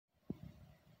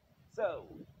So,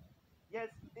 yes,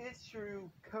 it's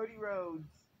true. Cody Rhodes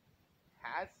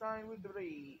has signed with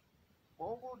WWE.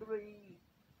 Multiple WWE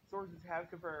sources have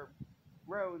confirmed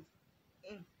Rhodes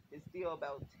inked his deal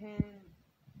about 10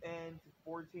 and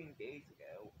 14 days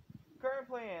ago. Current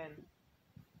plan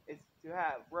is to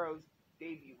have Rhodes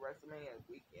debut WrestleMania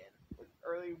weekend, with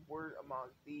early word among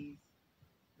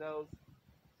those.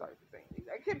 Sorry for saying these.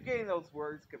 I keep getting those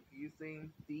words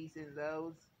confusing. These and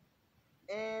those,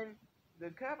 and the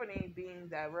company being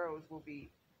that Rhodes will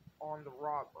be on the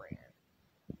Raw brand.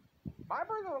 My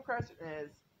personal question is,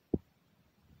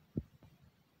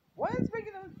 what is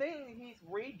making them think he's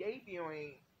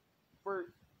re-debuting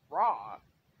for Raw?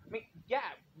 I mean, yeah,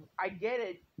 I get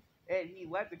it. And he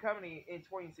left the company in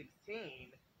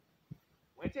 2016,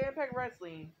 went to Impact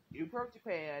Wrestling, New Pro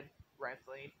Japan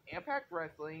Wrestling, Impact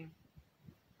Wrestling,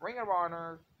 Ring of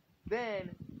Honor. Then,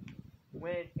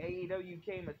 when AEW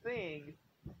became a thing,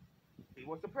 he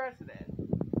was the president.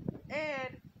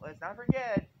 And let's not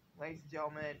forget, ladies and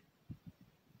gentlemen,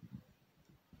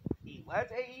 he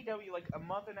left AEW like a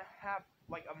month and a half,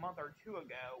 like a month or two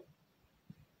ago.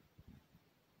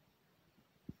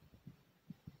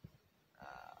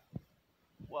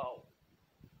 Well,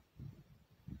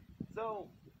 so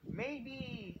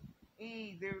maybe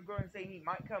they're going to say he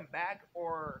might come back,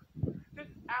 or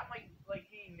just act like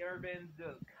he never been to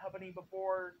the company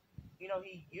before. You know,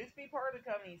 he used to be part of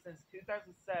the company since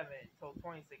 2007 till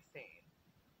 2016.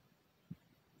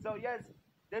 So yes,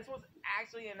 this was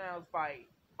actually announced by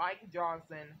Mike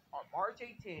Johnson on March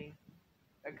 18th.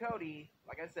 And Cody,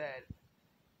 like I said,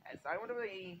 has signed with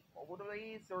WWE. Mobile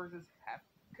WWE sources have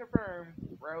confirmed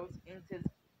Rhodes inked his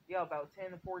deal about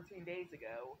 10 to 14 days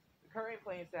ago. The current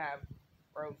plan is to have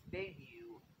Rhodes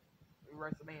debut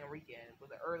WrestleMania weekend,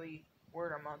 with an early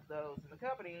word among those in the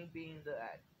company being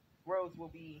that Rhodes will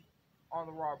be on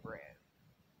the Raw brand.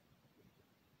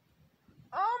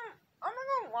 I'm not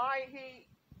gonna lie, he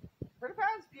for the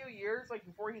past few years, like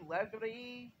before he left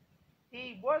WWE,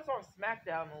 he was on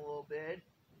SmackDown a little bit.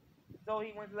 So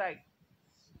he went to that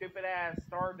stupid ass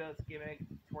Stardust gimmick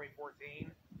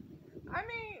 2014. I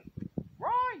mean,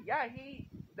 Raw, yeah, he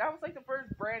that was like the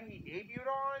first brand he debuted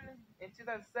on in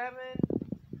 2007.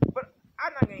 But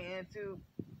I'm not getting into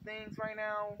things right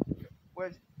now,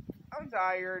 which I'm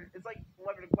tired. It's like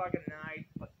 11 o'clock at night.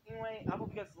 But anyway, I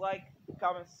hope you guys like,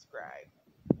 comment, subscribe.